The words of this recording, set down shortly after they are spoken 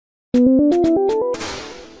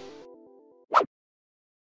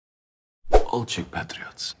All Czech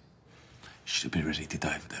patriots should be ready to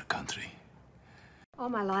die for their country. All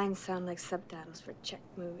my lines sound like subtitles for a Czech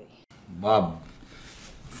movie. Bob,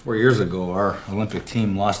 4 years ago, our Olympic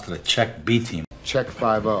team lost to the Czech B team. Czech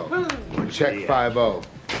 5-0. Czech 5-0.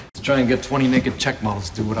 To try and get 20 naked Czech models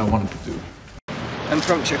to do what I wanted to do. I'm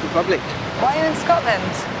from Czech Republic. Why are you in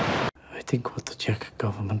Scotland? I think what the Czech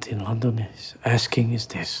government in London is asking is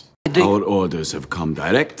this. Our orders have come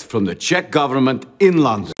direct from the Czech government in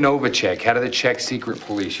London. Novacek, head of the Czech secret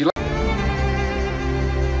police.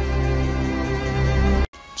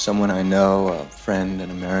 Someone I know, a friend,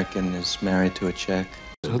 an American, is married to a Czech.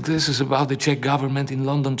 So this is about the Czech government in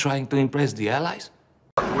London trying to impress the Allies?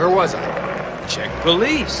 Where was I? Czech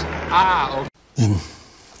police. Ah, okay.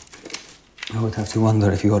 I would have to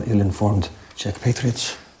wonder if you are ill-informed Czech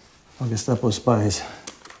patriots or Gestapo spies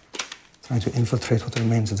trying to infiltrate what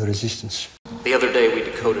remains of the resistance. The other day we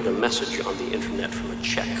decoded a message on the internet from a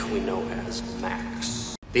Czech we know as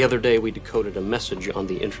Max. The other day we decoded a message on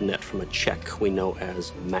the internet from a Czech we know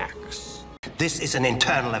as Max. This is an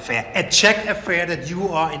internal affair, a Czech affair that you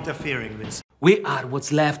are interfering with. We are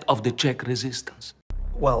what's left of the Czech resistance.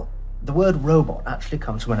 Well, the word robot actually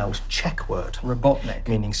comes from an old Czech word, robotnik,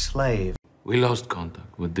 meaning slave. We lost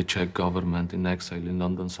contact with the Czech government in exile in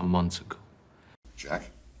London some months ago. Jack?